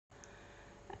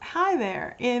Hi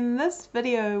there! In this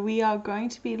video we are going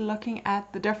to be looking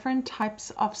at the different types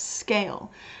of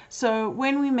scale. So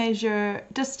when we measure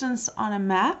distance on a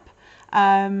map,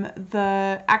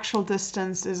 the actual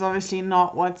distance is obviously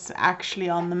not what's actually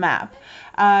on the map.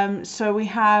 So we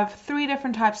have three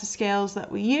different types of scales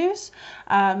that we use.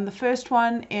 The first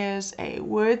one is a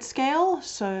word scale,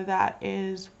 so that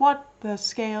is what the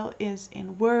scale is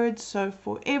in words. So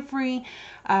for every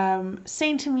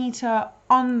centimeter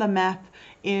on the map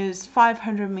is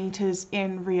 500 meters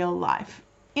in real life.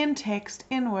 In text,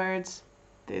 in words,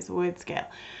 there's a word scale.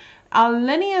 Our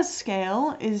linear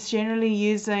scale is generally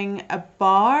using a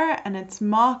bar, and it's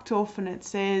marked off and it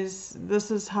says this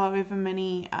is however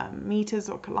many meters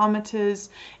or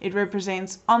kilometers it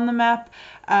represents on the map,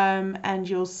 and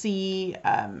you'll see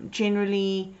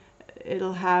generally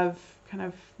it'll have kind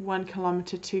of 1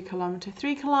 kilometer, 2 kilometer,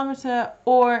 3 kilometer,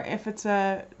 or if it's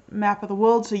a map of the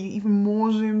world, so you're even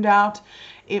more zoomed out,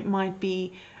 it might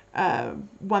be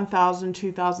 1,000,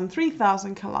 2,000,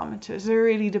 3,000 kilometers. It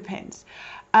really depends.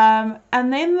 And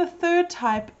then the third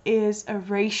type is a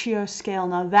ratio scale.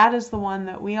 Now that is the one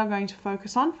that we are going to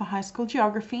focus on for high school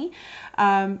geography,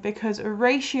 because a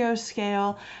ratio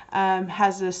scale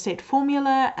has a set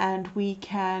formula and we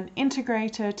can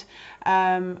integrate it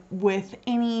with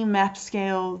any map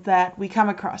scale that we come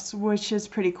across, which is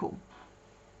pretty cool.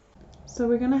 So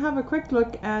we're going to have a quick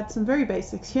look at some very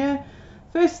basics here.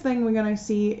 First thing we're going to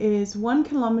see is 1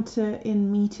 kilometer in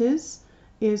meters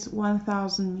is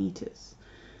 1,000 meters.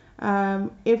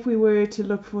 If we were to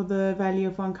look for the value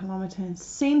of 1 kilometer in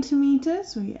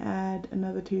centimeters, we add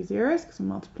another 2 zeros because we're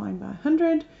multiplying by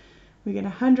 100. We get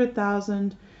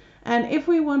 100,000. And if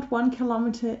we want 1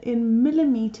 kilometer in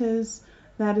millimeters,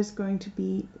 that is going to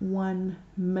be 1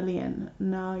 million.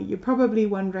 Now you're probably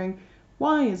wondering,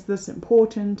 why is this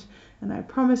important? And I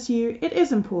promise you it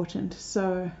is important.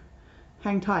 So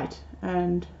hang tight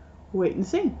and wait and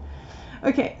see.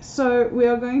 Okay, so we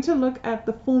are going to look at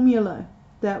the formula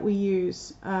that we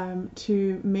use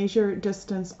to measure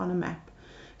distance on a map.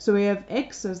 So we have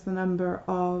x as the number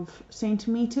of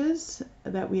centimeters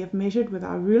that we have measured with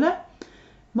our ruler,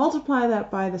 multiply that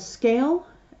by the scale,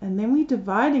 and then we're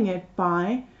dividing it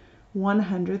by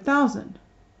 100,000.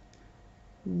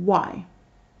 Why?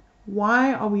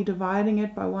 Why are we dividing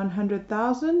it by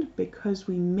 100,000? Because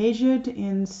we measured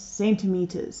in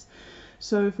centimeters.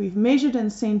 So if we've measured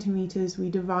in centimeters, we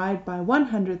divide by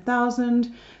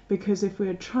 100,000, because if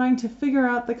we're trying to figure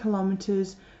out the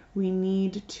kilometers, we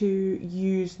need to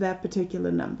use that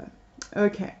particular number.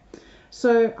 Okay,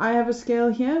 so I have a scale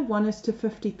here,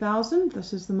 1:50,000.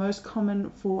 This is the most common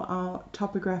for our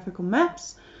topographical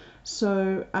maps.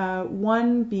 So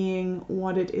 1 being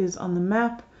what it is on the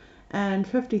map, and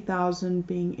 50,000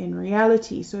 being in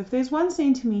reality. So if there's 1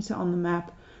 centimeter on the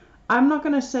map, I'm not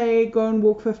going to say go and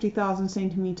walk 50,000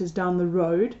 centimeters down the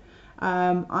road.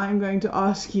 I'm going to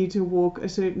ask you to walk a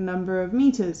certain number of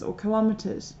meters or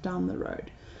kilometers down the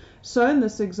road. So in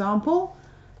this example,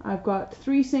 I've got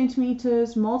 3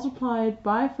 centimeters multiplied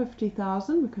by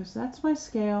 50,000 because that's my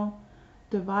scale,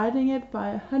 dividing it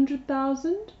by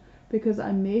 100,000 because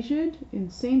I measured in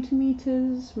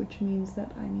centimeters, which means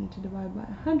that I need to divide by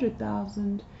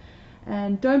 100,000.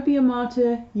 And don't be a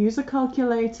martyr, use a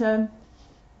calculator.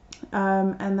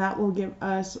 And that will give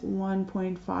us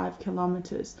 1.5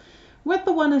 kilometers. With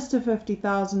the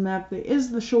 1:50,000 map, there is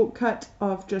the shortcut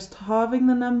of just halving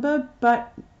the number,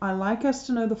 but I like us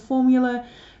to know the formula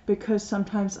because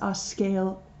sometimes our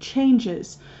scale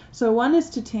changes. So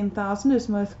 1:10,000 is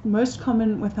most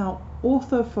common with our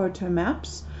orthophoto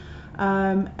maps.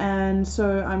 And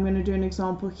so I'm going to do an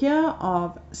example here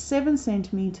of 7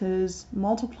 centimeters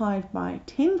multiplied by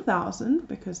 10,000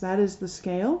 because that is the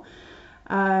scale.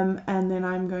 And then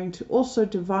I'm going to also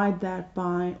divide that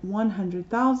by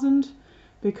 100,000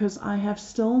 because I have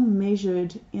still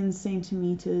measured in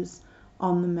centimeters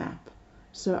on the map.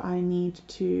 So I need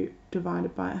to divide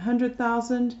it by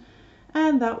 100,000,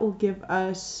 and that will give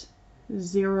us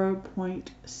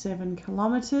 0.7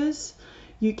 kilometers.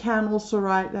 You can also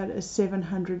write that as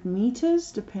 700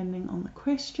 meters depending on the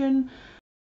question.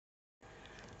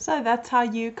 So that's how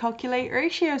you calculate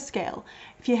ratio scale.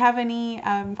 If you have any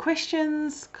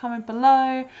questions, comment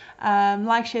below,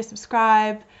 like, share,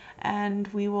 subscribe, and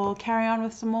we will carry on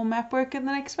with some more map work in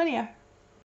the next video.